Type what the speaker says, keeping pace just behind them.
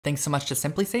Thanks so much to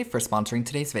Simply Safe for sponsoring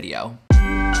today's video.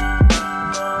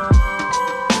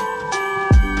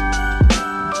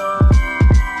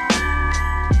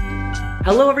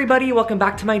 Hello everybody, welcome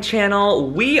back to my channel.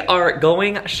 We are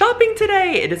going shopping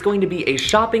today. It is going to be a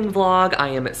shopping vlog. I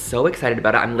am so excited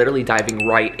about it. I'm literally diving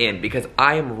right in because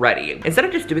I am ready. Instead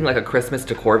of just doing like a Christmas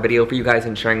decor video for you guys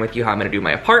and sharing with you how I'm gonna do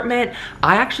my apartment,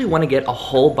 I actually wanna get a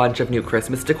whole bunch of new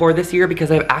Christmas decor this year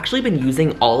because I've actually been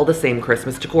using all the same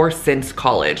Christmas decor since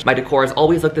college. My decor has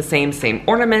always looked the same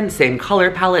ornament, same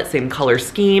color palette, same color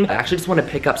scheme. I actually just wanna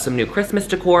pick up some new Christmas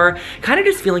decor, kind of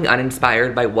just feeling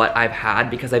uninspired by what I've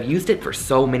had because I've used it for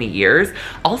so many years.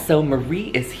 Also,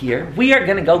 Marie is here. We are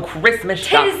gonna go Christmas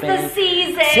shopping. Tis the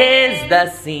season. Tis the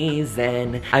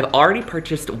season. I've already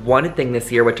purchased one thing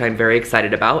this year, which I'm very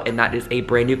excited about, and that is a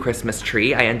brand new Christmas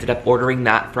tree. I ended up ordering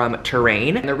that from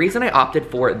Terrain. And the reason I opted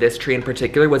for this tree in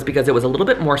particular was because it was a little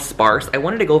bit more sparse. I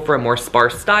wanted to go for a more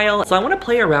sparse style. So I wanna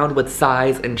play around with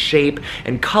size and shape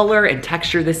and color and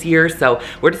texture this year. So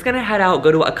we're just gonna head out,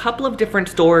 go to a couple of different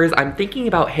stores. I'm thinking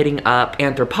about hitting up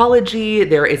Anthropologie.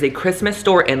 There is a Christmas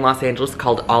store in Los Angeles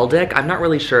called Aldic. I'm not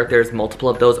really sure if there's multiple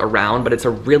of those around, but it's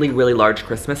a really, really large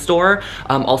Christmas store.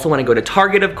 Also want to go to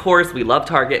Target, of course. We love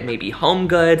Target, maybe Home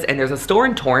Goods. And there's a store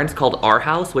in Torrance called Our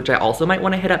House, which I also might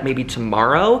want to hit up maybe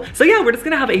tomorrow. So yeah, we're just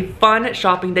gonna have a fun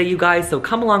shopping day, you guys. So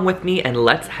come along with me and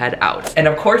let's head out. And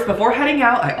of course, before heading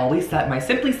out, I always set my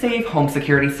Simply Safe home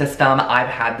security system. I've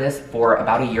had this for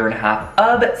about a year and a half.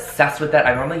 Obsessed with it.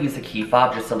 I normally use a key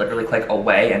fob just to literally click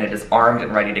away and it is armed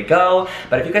and ready to go.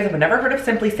 But if you guys have never heard of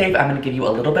Simply Safe, I'm gonna give you a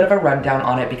little bit of a rundown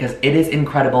on it because it is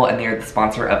incredible and they are the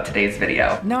sponsor of today's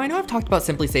video. Now, I know I've talked about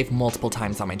Simply Safe multiple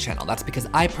times on my channel. That's because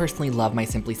I personally love my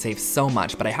Simply Safe so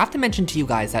much, but I have to mention to you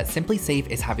guys that Simply Safe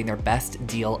is having their best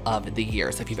deal of the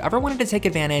year. So if you've ever wanted to take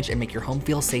advantage and make your home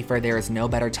feel safer, there is no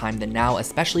better time than now,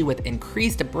 especially with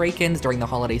increased break-ins during the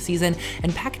holiday season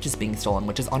and packages being stolen,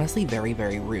 which is honestly very,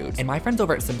 very rude. And my friends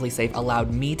over at Simply Safe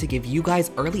allowed me to give you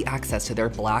guys early access to their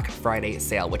Black Friday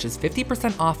sale, which is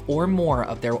 50% off or more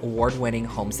of their award-winning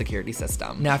home security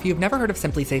system. Now, if you've never heard of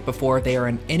Simply Safe before, they are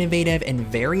an innovative and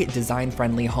very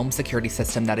design-friendly home security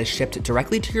system that is shipped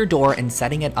directly to your door, and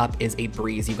setting it up is a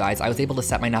breeze, you guys. I was able to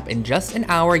set mine up in just an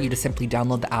hour. You just simply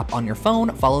download the app on your phone,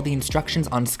 follow the instructions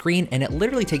on screen, and it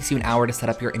literally takes you an hour to set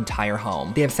up your entire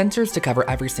home. They have sensors to cover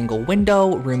every single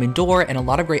window, room, and door, and a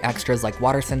lot of great extras like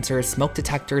water sensors, smoke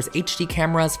detectors, HD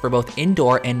cameras for both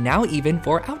indoor and now even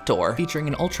for outdoor, featuring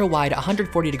an ultra-wide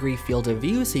 140-degree field of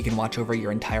view so you can watch over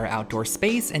your entire outdoor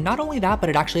space. And not only that, but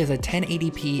it actually has a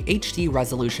 1080p HD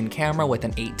resolution camera with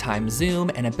an 8x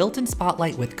zoom and a built-in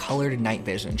spotlight with colored night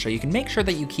vision, so you can make sure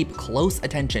that you keep close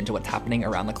attention to what's happening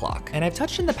around the clock. And I've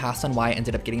touched in the past on why I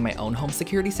ended up getting my own home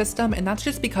security system, and that's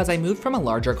just because I moved from a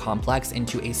larger complex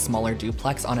into a smaller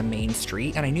duplex on a main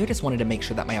street, and I knew I just wanted to make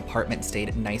sure that my apartment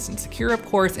stayed nice and secure, of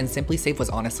course, and Simply Safe was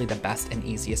honestly the best and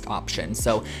easiest option.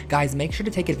 So guys, make sure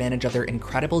to take advantage of their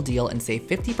incredible deal and save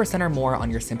 50% or more on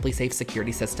your Simply Safe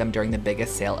security system during the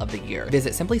biggest sale of the year.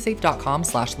 Visit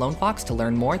simplysafe.com/lonefox to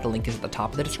learn more. The link is at the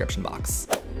top of the description box.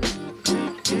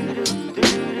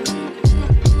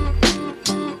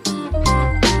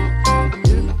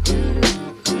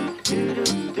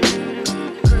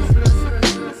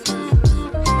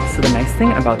 So the nice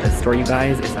thing about this store, you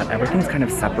guys, is that everything's kind of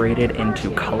separated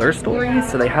into color stories.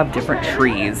 So they have different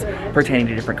trees pertaining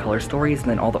to different color stories, and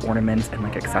then all the ornaments and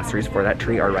like accessories for that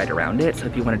tree are right around it. So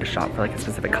if you wanted to shop for like a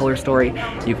specific color story,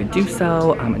 you could do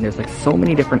so. And there's like so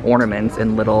many different ornaments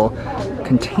in little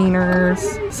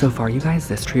containers. So far, you guys,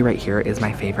 this tree right here is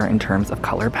my favorite in terms of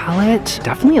color palette.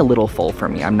 Definitely a little full for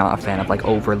me. I'm not a fan of like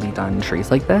overly done trees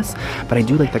like this, but I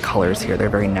do like the colors here. They're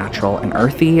very natural and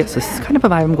earthy. So this is kind of a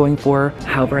vibe I'm going for.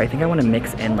 However, I think I want to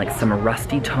mix in like some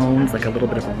rusty tones, like a little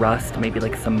bit of rust, maybe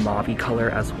like some mauve color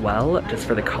as well, just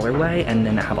for the colorway, and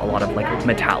then have a lot of like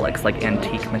metallics, like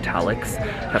antique metallics.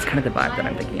 That's kind of the vibe that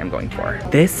I'm thinking I'm going for.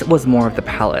 This was more of the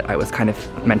palette I was kind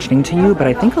of mentioning to you, but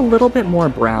I think a little bit more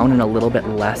brown and a little bit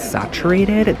less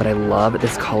saturated, but I love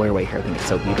this colorway here. I think it's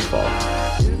so beautiful.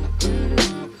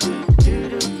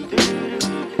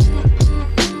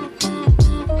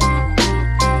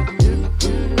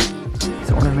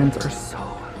 These ornaments are so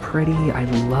pretty. I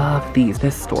love these.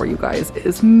 This store, you guys,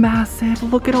 is massive.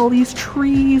 Look at all these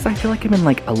trees. I feel like I'm in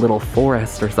like a little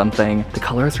forest or something. The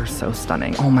colors are so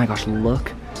stunning. Oh my gosh,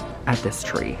 look at this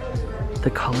tree. The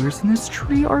colors in this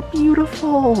tree are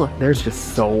beautiful. There's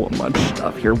just so much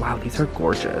stuff here. Wow, these are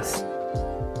gorgeous.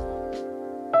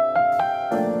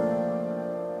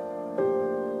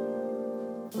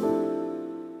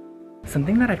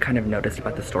 Something that I've kind of noticed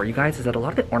about the store, you guys, is that a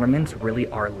lot of the ornaments really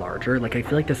are larger. Like, I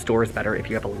feel like the store is better if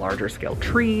you have a larger scale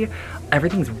tree.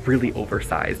 Everything's really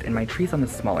oversized, and my tree's on the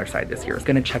smaller side this year. I was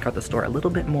gonna check out the store a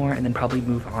little bit more and then probably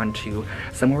move on to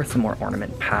somewhere with some more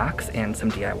ornament packs and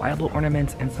some DIY-able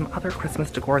ornaments and some other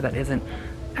Christmas decor that isn't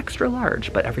extra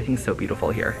large, but everything's so beautiful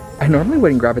here. I normally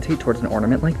wouldn't gravitate towards an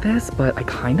ornament like this, but I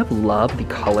kind of love the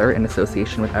color in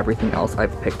association with everything else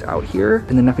I've picked out here.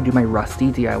 And then if I do my rusty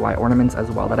DIY ornaments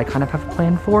as well that I kind of have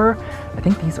planned for, I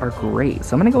think these are great.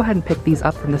 So I'm gonna go ahead and pick these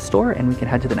up from the store and we can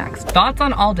head to the next. Thoughts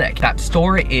on Aldic? That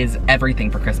store is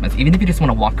everything for Christmas. Even if you just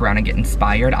wanna walk around and get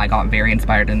inspired, I got very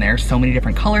inspired in there. So many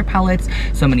different color palettes,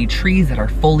 so many trees that are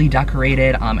fully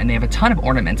decorated, and they have a ton of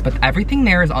ornaments, but everything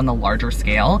there is on the larger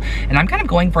scale. And I'm kind of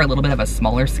going for a little bit of a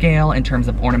smaller scale in terms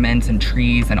of ornaments and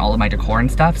trees and all of my decor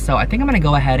and stuff. So I think I'm gonna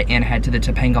go ahead and head to the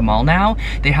Topanga Mall now.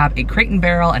 They have a Crate &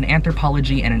 Barrel, an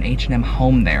Anthropologie, and an H&M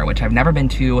Home there, which I've never been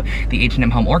to the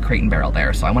H&M Home or Crate & Barrel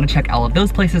there. So I wanna check all of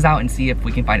those places out and see if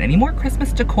we can find any more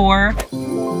Christmas decor.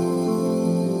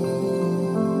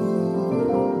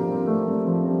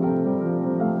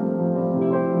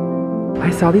 I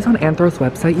saw these on Anthro's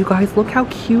website, you guys. Look how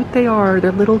cute they are.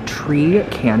 They're little tree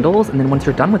candles, and then once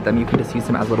you're done with them, you can just use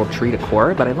them as little tree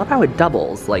decor, but I love how it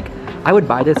doubles. Like, I would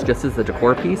buy this just as a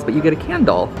decor piece, but you get a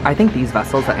candle. I think these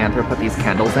vessels that Anthro put these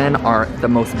candles in are the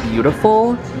most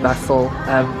beautiful vessel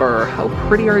ever. How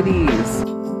pretty are these?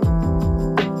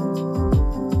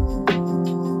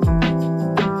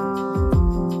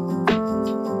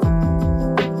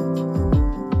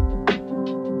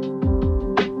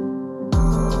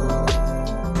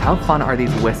 How fun are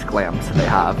these whisk lamps they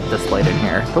have displayed in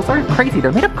here? Those are crazy.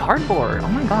 They're made of cardboard. Oh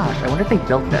my gosh, I wonder if they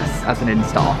built this as an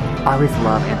install. I always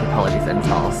love Anthropologie's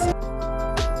installs.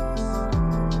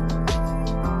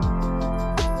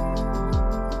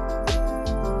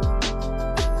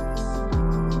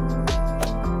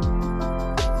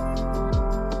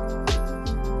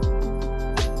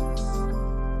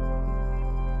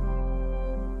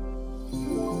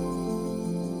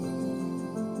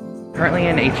 Currently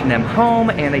in H&M Home,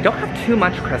 and they don't have too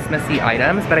much Christmassy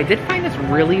items, but I did find this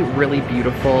really, really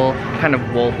beautiful kind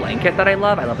of wool blanket that I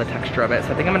love. I love the texture of it,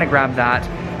 so I think I'm gonna grab that.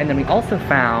 And then we also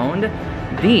found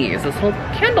this little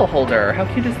candle holder.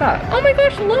 How cute is that? Oh my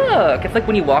gosh, look! It's like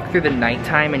when you walk through the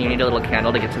nighttime and you need a little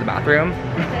candle to get to the bathroom.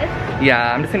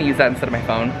 Yeah, I'm just gonna use that instead of my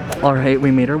phone. All right, we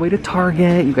made our way to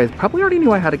Target. You guys probably already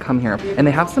knew I had to come here. And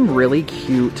they have some really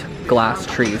cute glass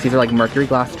trees. These are like mercury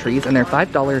glass trees, and they're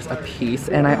 $5 a piece.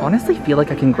 And I honestly feel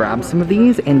like I can grab some of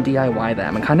these and DIY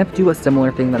them and kind of do a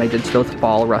similar thing that I did to those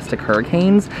fall rustic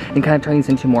hurricanes and kind of turn these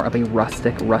into more of a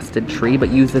rusted tree, but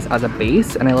use this as a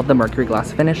base. And I love the mercury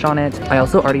glass finish on it. I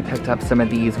also already picked up some of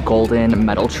these golden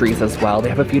metal trees as well. They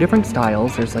have a few different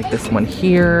styles. There's like this one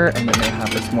here, and then they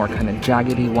have this more kind of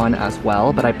jaggedy one as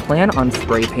well. But I plan on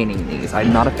spray painting these.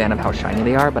 I'm not a fan of how shiny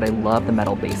they are, but I love the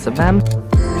metal base of them.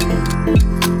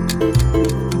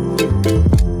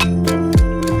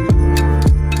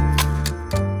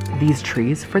 These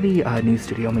trees for the new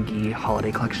Studio McGee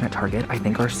holiday collection at Target, I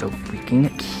think are so freaking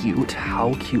cute.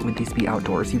 How cute would these be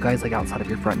outdoors, you guys, like outside of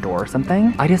your front door or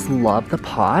something? I just love the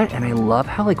pot, and I love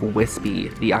how like wispy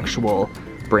the actual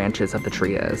branches of the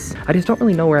tree is. I just don't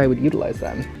really know where I would utilize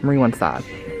them. Marie wants that.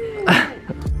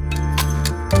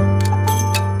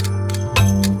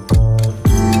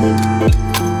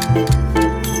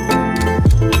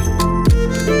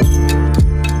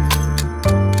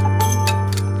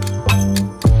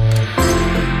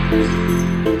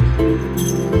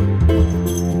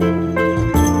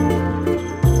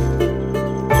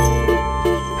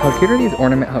 How cute are these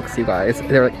ornament hooks, you guys?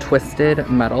 They're like twisted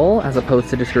metal as opposed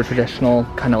to just your traditional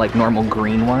kind of like normal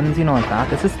green ones, you know, like that.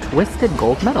 This is twisted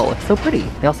gold metal. It's so pretty.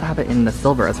 They also have it in the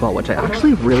silver as well, which I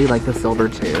actually really like the silver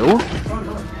too.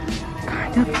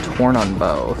 Kind of torn on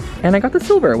both. And I got the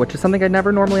silver, which is something I'd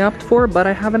never normally opt for, but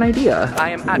I have an idea.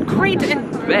 I am at Crate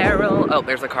 & Barrel. Oh,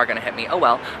 there's a car gonna hit me. Oh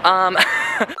well.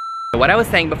 What I was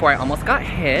saying before I almost got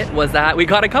hit was that we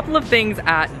got a couple of things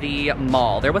at the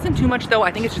mall. There wasn't too much though.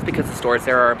 I think it's just because the stores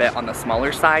there are a bit on the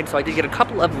smaller side. So I did get a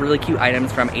couple of really cute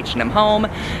items from H&M Home.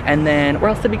 And then where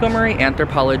else did we go, Marie?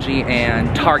 Anthropologie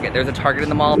and Target. There's a Target in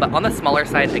the mall, but on the smaller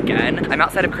side again. I'm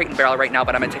outside of Crate & Barrel right now,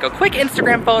 but I'm gonna take a quick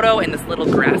Instagram photo in this little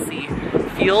grassy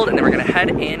field, and then we're gonna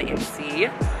head in and see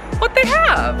what they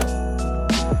have.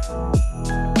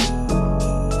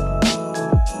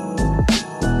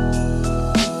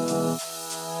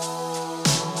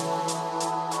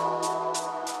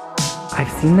 I've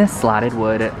seen this slatted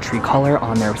wood tree color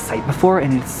on their site before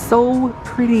and it's so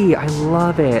pretty. I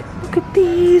love it. Look at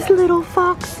these little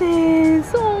foxes.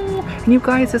 Oh, and you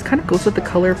guys, this kind of goes with the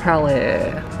color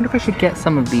palette. I wonder if I should get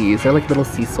some of these. They're like little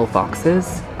Cecil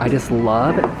foxes. I just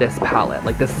love this palette.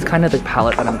 Like this is kind of the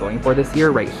palette that I'm going for this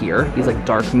year right here. These like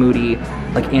dark, moody,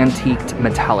 like antiqued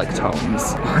metallic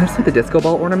tones. Honestly, the disco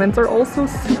ball ornaments are also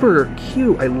super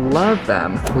cute. I love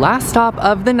them. Last stop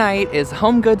of the night is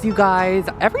Home Goods, you guys.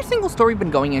 Every single store we've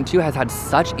been going into has had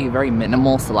such a very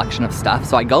minimal selection of stuff.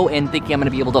 So I go in thinking I'm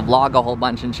gonna be able to vlog a whole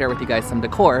bunch and share with you guys some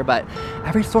decor, but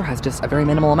every store has just a very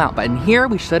minimal amount. But in here,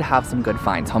 we should have some good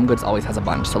finds. Home Goods always has a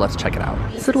bunch, so let's check it out.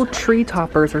 These little tree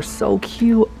toppers are so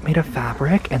cute, made of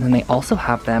fabric, and then they also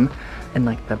have them in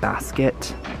like the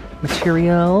basket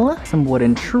material, some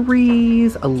wooden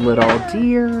trees, a little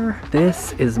deer.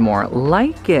 This is more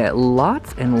like it.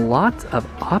 Lots and lots of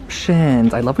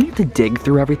options. I love when you have to dig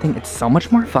through everything. It's so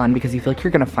much more fun because you feel like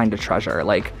you're gonna find a treasure.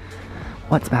 Like,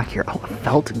 what's back here? Oh,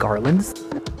 felt garlands.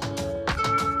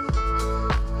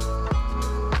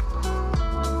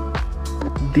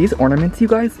 These ornaments, you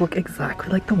guys, look exactly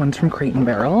like the ones from Crate &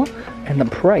 Barrel, and the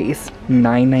price,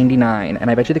 $9.99. And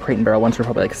I bet you the Crate & Barrel ones were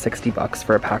probably like 60 bucks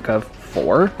for a pack of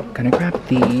 4. Gonna grab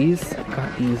these.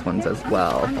 Got these ones as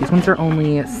well. These ones are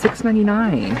only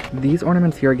 $6.99. These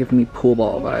ornaments here are giving me pool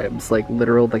ball vibes, like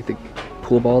literal, like the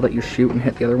pool ball that you shoot and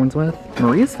hit the other ones with.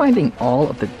 Maria's finding all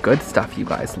of the good stuff, you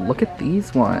guys. Look at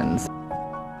these ones.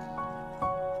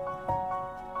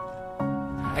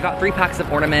 I got 3 packs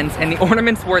of ornaments, and the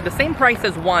ornaments were the same price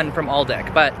as one from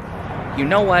Aldic, but you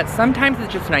know what? Sometimes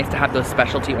it's just nice to have those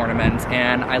specialty ornaments,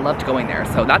 and I loved going there.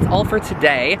 So that's all for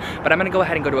today, but I'm gonna go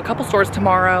ahead and go to a couple stores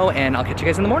tomorrow, and I'll catch you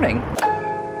guys in the morning.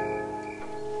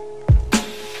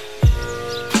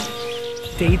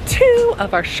 Day 2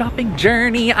 of our shopping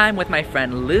journey. I'm with my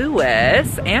friend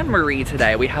Lewis and Marie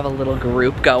today. We have a little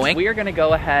group going. We are gonna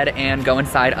go ahead and go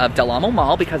inside of Del Amo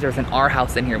Mall because there's an R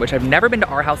House in here, which I've never been to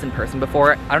R House in person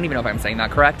before. I don't even know if I'm saying that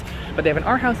correct, but they have an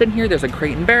R House in here. There's a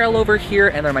Crate & Barrel over here,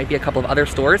 and there might be a couple of other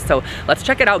stores. So let's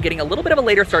check it out. Getting a little bit of a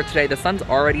later start today. The sun's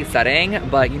already setting,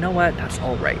 but you know what? That's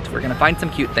all right. We're gonna find some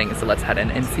cute things, so let's head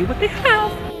in and see what they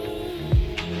have.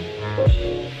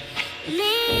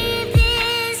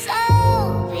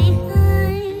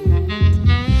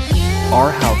 Our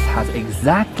house has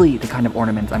exactly the kind of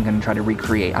ornaments I'm gonna try to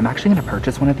recreate. I'm actually gonna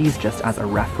purchase one of these just as a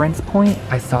reference point.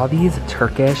 I saw these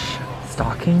Turkish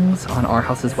stockings on Our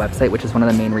House's website, which is one of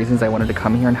the main reasons I wanted to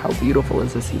come here, and how beautiful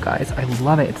is this, you guys? I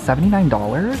love it. It's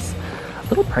 $79. A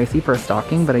little pricey for a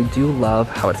stocking, but I do love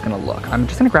how it's gonna look. I'm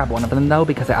just gonna grab one of them though,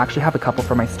 because I actually have a couple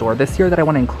for my store this year that I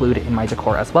wanna include in my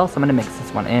decor as well, so I'm gonna mix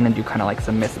this one in and do kind of like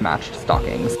some mismatched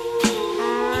stockings.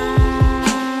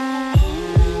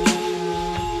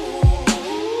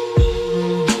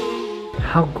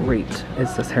 How great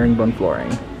is this herringbone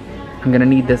flooring? I'm gonna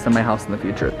need this in my house in the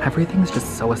future. Everything's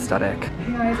just so aesthetic.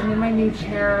 Hey guys, I'm in my new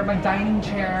chair, my dining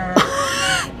chair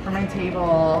for my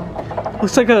table.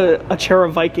 Looks like a chair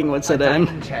a Viking would sit in.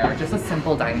 Dining chair, just a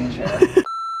simple dining chair.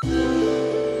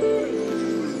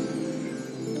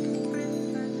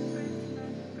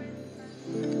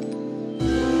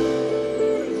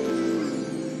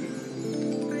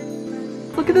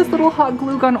 Look at this little hot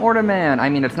glue gun ornament. I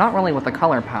mean, it's not really with the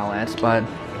color palette, but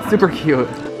super cute.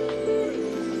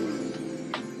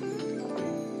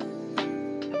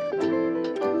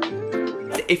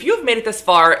 If you have made it this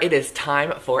far, it is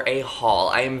time for a haul.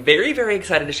 I am very, very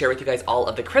excited to share with you guys all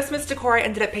of the Christmas decor I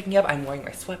ended up picking up. I'm wearing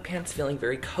my sweatpants, feeling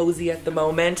very cozy at the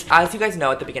moment. As you guys know,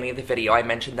 at the beginning of the video, I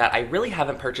mentioned that I really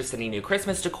haven't purchased any new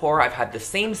Christmas decor. I've had the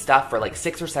same stuff for like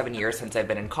 6 or 7 years since I've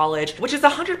been in college, which is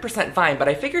 100% fine, but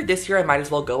I figured this year I might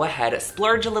as well go ahead,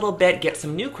 splurge a little bit, get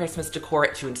some new Christmas decor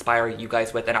to inspire you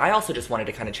guys with, and I also just wanted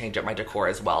to kind of change up my decor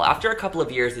as well. After a couple of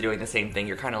years of doing the same thing,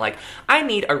 you're kind of like, I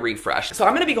need a refresh. So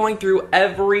I'm gonna be going through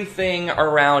everything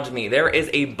around me. There is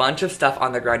a bunch of stuff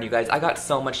on the ground, you guys. I got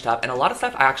so much stuff, and a lot of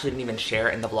stuff I actually didn't even share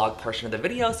in the vlog portion of the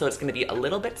video, so it's gonna be a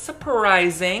little bit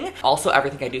surprising. Also,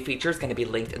 everything I do feature is gonna be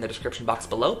linked in the description box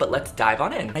below, but let's dive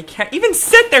on in. I can't even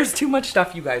sit, there's too much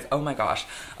stuff, you guys. Oh my gosh.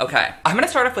 Okay, I'm gonna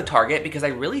start off with Target because I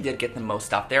really did get the most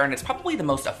stuff there, and it's probably the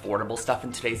most affordable stuff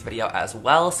in today's video as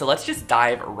well, so let's just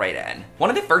dive right in.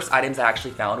 One of the first items I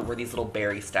actually found were these little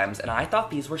berry stems, and I thought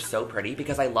these were so pretty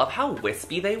because I love how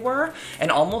wispy they were, and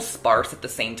and almost sparse at the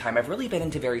same time. I've really been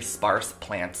into very sparse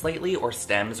plants lately, or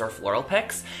stems or floral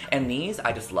picks, and these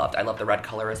I just loved. I love the red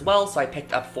color as well, so I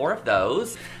picked up 4 of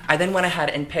those. I then went ahead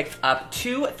and picked up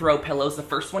 2 throw pillows. The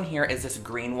first one here is this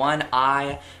green one.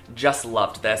 I just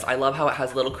loved this. I love how it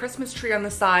has a little Christmas tree on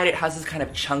the side. It has this kind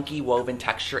of chunky woven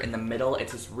texture in the middle.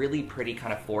 It's this really pretty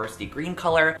kind of foresty green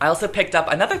color. I also picked up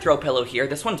another throw pillow here.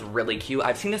 This one's really cute.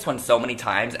 I've seen this one so many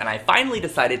times, and I finally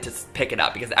decided to pick it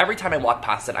up because every time I walk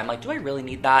past it, I'm like, do I really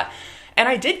need that? And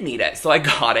I did need it, so I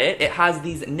got it. It has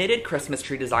these knitted Christmas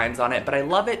tree designs on it, but I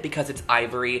love it because it's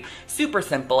ivory, super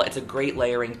simple. It's a great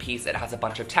layering piece. It has a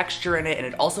bunch of texture in it, and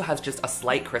it also has just a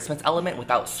slight Christmas element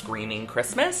without screaming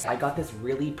Christmas. I got this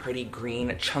really pretty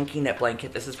green chunky knit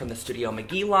blanket. This is from the Studio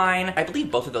McGee line. I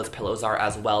believe both of those pillows are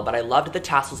as well, but I loved the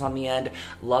tassels on the end,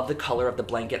 love the color of the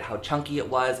blanket, how chunky it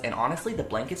was, and honestly, the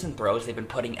blankets and throws they've been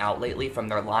putting out lately from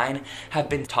their line have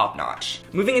been top notch.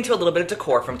 Moving into a little bit of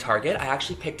decor from Target, I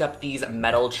actually picked up these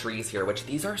metal trees here, which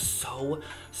these are so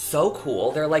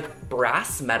cool. They're like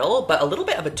brass metal, but a little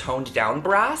bit of a toned down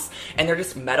brass, and they're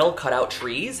just metal cutout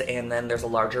trees, and then there's a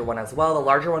larger one as well. The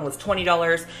larger one was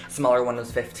 $20, smaller one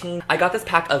was $15. I got this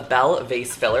pack of Belle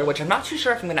vase filler, which I'm not too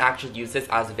sure if I'm gonna actually use this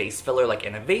as vase filler, like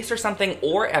in a vase or something,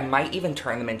 or I might even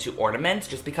turn them into ornaments,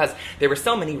 just because there were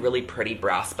so many really pretty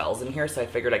brass bells in here, so I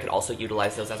figured I could also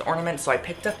utilize those as ornaments. So I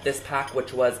picked up this pack,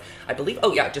 which was, I believe,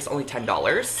 oh yeah, just only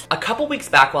 $10. A couple weeks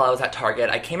back while I was at Target,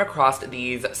 I came across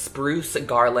these spruce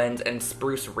garlands and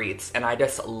spruce wreaths, and I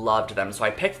just loved them, so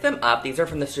I picked them up. These are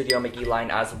from the Studio McGee line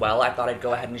as well. I thought I'd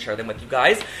go ahead and share them with you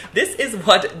guys. This is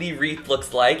what the wreath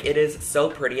looks like. It is so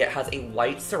pretty. It has a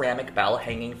white ceramic bell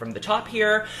hanging from the top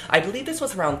here. I believe this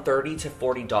was around $30 to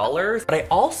 $40, but I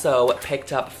also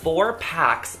picked up 4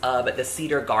 packs of the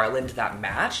cedar garland that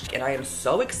matched, and I am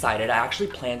so excited. I actually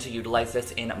plan to utilize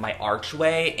this in my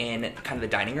archway in kind of the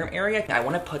dining room area. I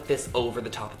want to put this over the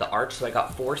top of the arch, so I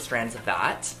got 4 strands of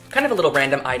that. Kind of a little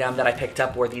random item that I picked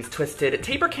up were these twisted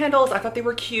taper candles. I thought they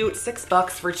were cute, $6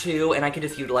 for 2, and I could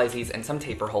just utilize these in some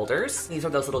taper holders. These are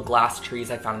those little glass trees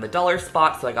I found in the dollar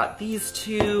spot, so I got these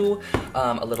 2,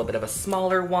 a little bit of a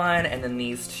smaller one, and then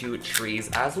these 2 trees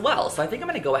as well. So I think I'm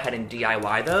gonna go ahead and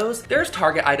DIY those. There's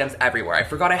Target items everywhere. I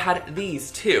forgot I had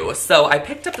these too. So I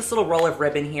picked up this little roll of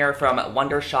ribbon here from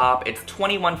Wonder Shop. It's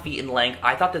 21 feet in length.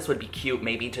 I thought this would be cute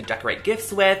maybe to decorate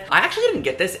gifts with. I actually didn't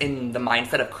get this in the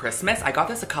mindset of Christmas. I got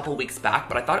this a couple weeks back,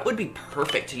 but I thought it would be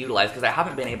perfect to utilize because I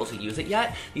haven't been able to use it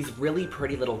yet. These really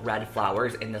pretty little red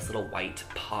flowers in this little white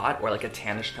pot, or like a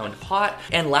tannish toned pot.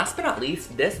 And last but not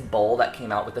least, this bowl that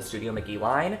came out with the Studio McGee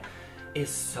line is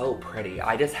so pretty.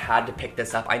 I just had to pick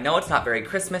this up. I know it's not very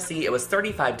Christmassy. It was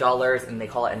 $35 and they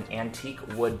call it an antique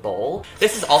wood bowl.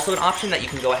 This is also an option that you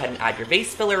can go ahead and add your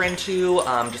vase filler into,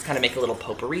 just kind of make a little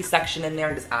potpourri section in there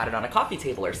and just add it on a coffee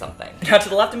table or something. Now to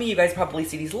the left of me, you guys probably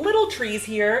see these little trees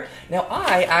here. Now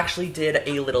I actually did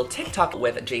a little TikTok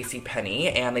with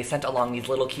JCPenney and they sent along these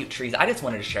little cute trees. I just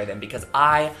wanted to share them because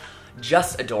I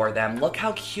just adore them. Look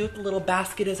how cute the little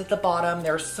basket is at the bottom.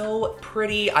 They're so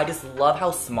pretty. I just love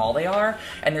how small they are.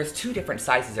 And there's 2 different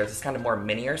sizes. There's this kind of more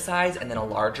minier size and then a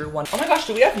larger one. Oh my gosh,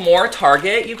 do we have more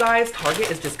Target, you guys?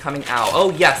 Target is just coming out.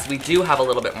 Oh yes, we do have a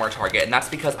little bit more Target, and that's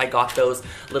because I got those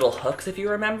little hooks, if you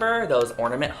remember, those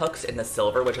ornament hooks in the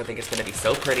silver, which I think is gonna be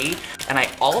so pretty. And I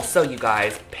also, you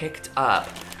guys, picked up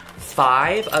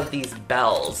 5 of these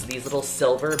bells, these little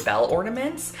silver bell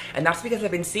ornaments, and that's because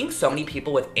I've been seeing so many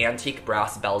people with antique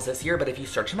brass bells this year, but if you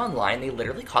search them online, they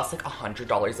literally cost like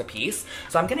 $100 a piece.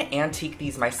 So I'm gonna antique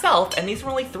these myself, and these were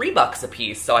only $3 a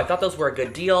piece, so I thought those were a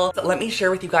good deal. So let me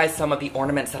share with you guys some of the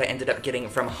ornaments that I ended up getting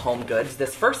from Home Goods.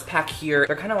 This first pack here,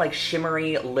 they're kind of like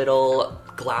shimmery little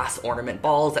glass ornament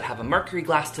balls that have a mercury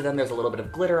glass to them. There's a little bit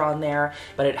of glitter on there,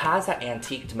 but it has that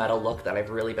antiqued metal look that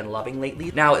I've really been loving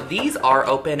lately. Now, these are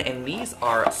open, and these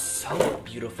are so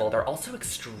beautiful. They're also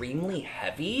extremely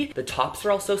heavy. The tops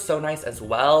are also so nice as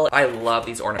well. I love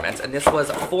these ornaments, and this was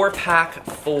a 4-pack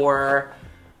for,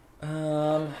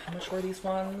 how much were these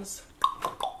ones?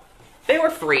 They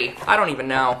were free. I don't even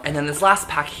know. And then this last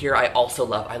pack here I also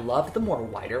love. I love the more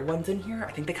wider ones in here.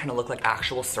 I think they kind of look like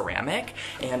actual ceramic.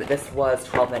 And this was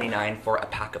 $12.99 for a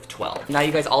pack of 12. Now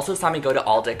you guys also saw me go to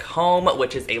All Dick Home,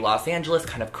 which is a Los Angeles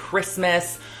kind of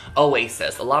Christmas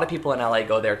Oasis. A lot of people in LA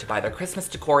go there to buy their Christmas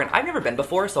decor, and I've never been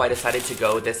before, so I decided to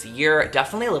go this year.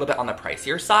 Definitely a little bit on the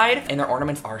pricier side, and their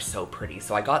ornaments are so pretty.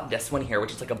 So I got this one here,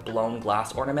 which is like a blown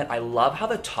glass ornament. I love how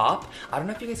the top, I don't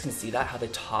know if you guys can see that, how the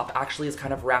top actually is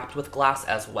kind of wrapped with glass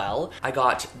as well. I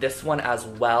got this one as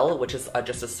well, which is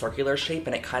just a circular shape,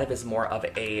 and it kind of is more of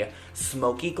a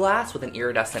smoky glass with an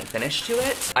iridescent finish to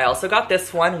it. I also got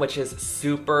this one, which is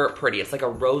super pretty. It's like a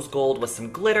rose gold with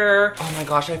some glitter. Oh my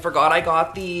gosh, I forgot I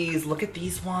got these. Look at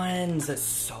these ones. It's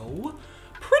so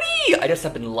pretty. I just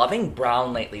have been loving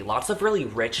brown lately. Lots of really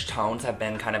rich tones have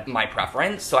been kind of my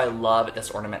preference, so I love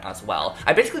this ornament as well.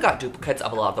 I basically got duplicates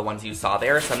of a lot of the ones you saw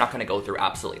there, so I'm not gonna go through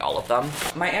absolutely all of them.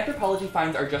 My Anthropologie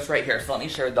finds are just right here, so let me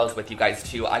share those with you guys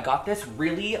too. I got this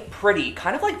really pretty,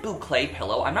 kind of like boucle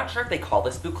pillow. I'm not sure if they call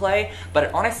this boucle, but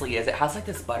it honestly is. It has like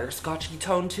this butterscotchy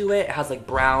tone to it. It has like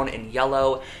brown and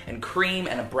yellow and cream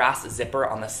and a brass zipper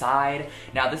on the side.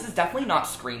 Now this is definitely not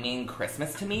screaming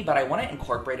Christmas to me, but I want to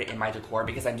incorporate it in my decor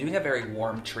because I'm doing a very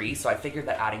warm tree, so I figured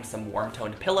that adding some warm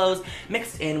toned pillows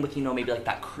mixed in with, you know, maybe like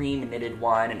that cream knitted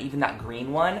one and even that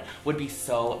green one would be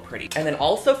so pretty. And then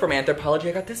also from Anthropologie,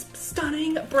 I got this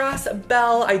stunning brass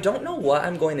bell. I don't know what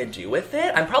I'm going to do with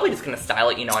it. I'm probably just gonna style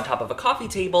it, you know, on top of a coffee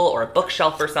table or a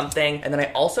bookshelf or something. And then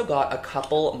I also got a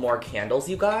couple more candles,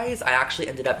 you guys. I actually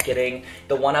ended up getting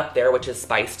the one up there, which is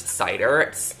spiced cider.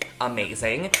 It's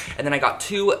amazing. And then I got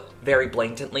two very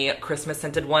blatantly Christmas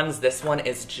scented ones. This one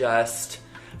is just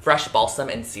fresh balsam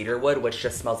and cedarwood, which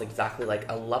just smells exactly like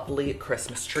a lovely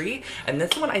Christmas tree. And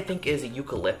this one I think is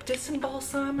eucalyptus and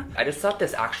balsam. I just thought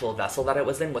this actual vessel that it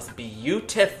was in was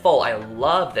beautiful. I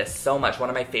love this so much. One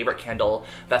of my favorite candle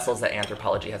vessels that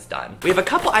Anthropologie has done. We have a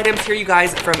couple items here, you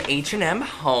guys, from H&M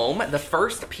Home. The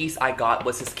first piece I got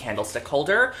was this candlestick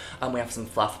holder. We have some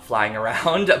fluff flying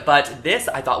around, but this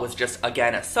I thought was just,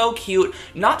 again, so cute.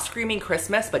 Not screaming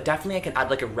Christmas, but definitely I can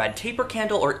add like a red taper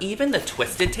candle or even the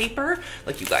twisted taper.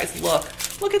 Like, you guys,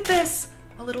 look at this.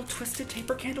 A little twisted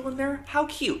taper candle in there. How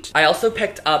cute. I also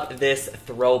picked up this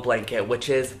throw blanket, which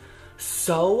is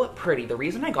so pretty. The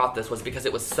reason I got this was because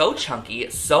it was so chunky,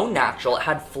 so natural. It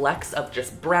had flecks of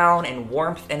just brown and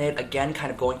warmth in it. Again,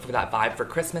 kind of going for that vibe for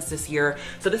Christmas this year.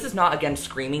 So this is not, again,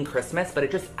 screaming Christmas, but it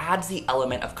just adds the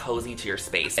element of cozy to your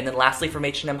space. And then lastly from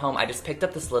H&M Home, I just picked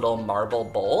up this little marble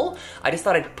bowl. I just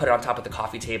thought I'd put it on top of the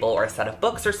coffee table or a set of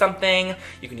books or something.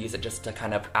 You can use it just to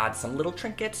kind of add some little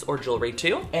trinkets or jewelry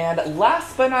too. And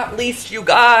last but not least, you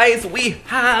guys, we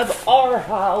have Our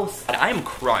House. And I'm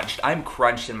crunched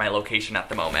in my location at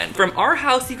the moment. From Our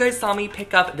House, you guys saw me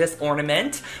pick up this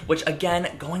ornament, which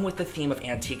again, going with the theme of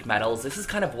antique metals, this is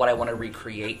kind of what I want to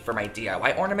recreate for my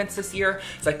DIY ornaments this year.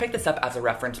 So I picked this up as a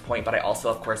reference point, but I also,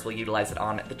 of course, will utilize it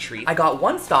on the tree. I got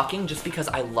one stocking just because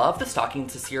I love the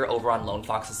stockings this year over on Lone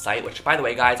Fox's site, which, by the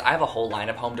way, guys, I have a whole line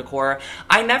of home decor.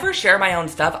 I never share my own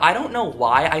stuff. I don't know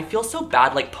why. I feel so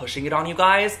bad like pushing it on you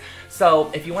guys.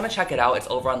 So if you want to check it out, it's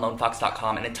over on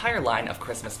lonefox.com, an entire line of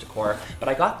Christmas decor. But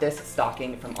I got this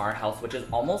stocking from Our House, which is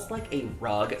almost like a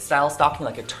rug style stocking,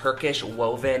 like a Turkish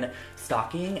woven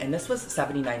stocking. And this was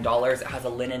 $79. It has a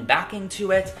linen backing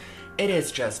to it. It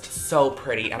is just so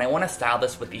pretty, and I want to style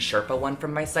this with the Sherpa one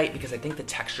from my site because I think the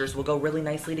textures will go really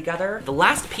nicely together. The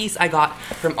last piece I got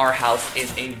from Our House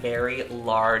is a very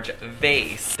large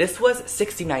vase. This was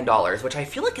 $69, which I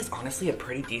feel like is honestly a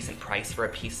pretty decent price for a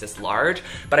piece this large,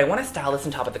 but I want to style this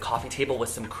on top of the coffee table with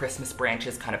some Christmas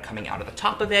branches kind of coming out of the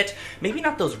top of it. Maybe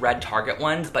not those red Target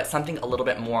ones, but something a little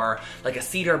bit more like a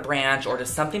cedar branch or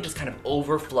just something just kind of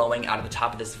overflowing out of the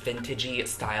top of this vintagey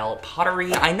style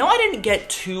pottery. I know I didn't get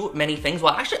too many things.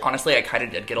 Well, actually, honestly, I kind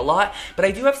of did get a lot, but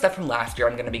I do have stuff from last year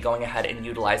I'm going to be going ahead and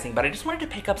utilizing, but I just wanted to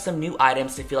pick up some new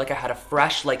items to feel like I had a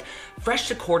fresh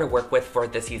decor to work with for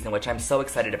this season, which I'm so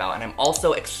excited about. And I'm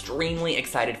also extremely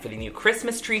excited for the new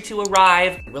Christmas tree to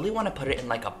arrive. I really want to put it in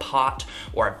like a pot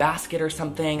or a basket or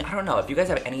something. I don't know. If you guys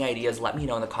have any ideas, let me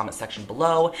know in the comment section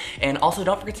below. And also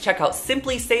don't forget to check out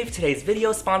Simply Safe, today's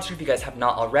video sponsor, if you guys have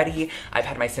not already. I've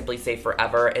had my Simply Safe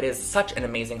forever. It is such an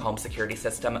amazing home security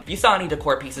system. If you saw any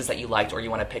decor pieces that you liked or you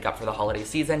want to pick up for the holiday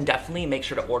season, definitely make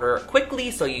sure to order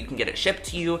quickly so you can get it shipped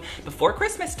to you before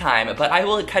Christmas time. But I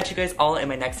will catch you guys all in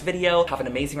my next video. Have an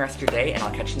amazing rest of your day, and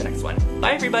I'll catch you in the next one.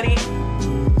 Bye, everybody.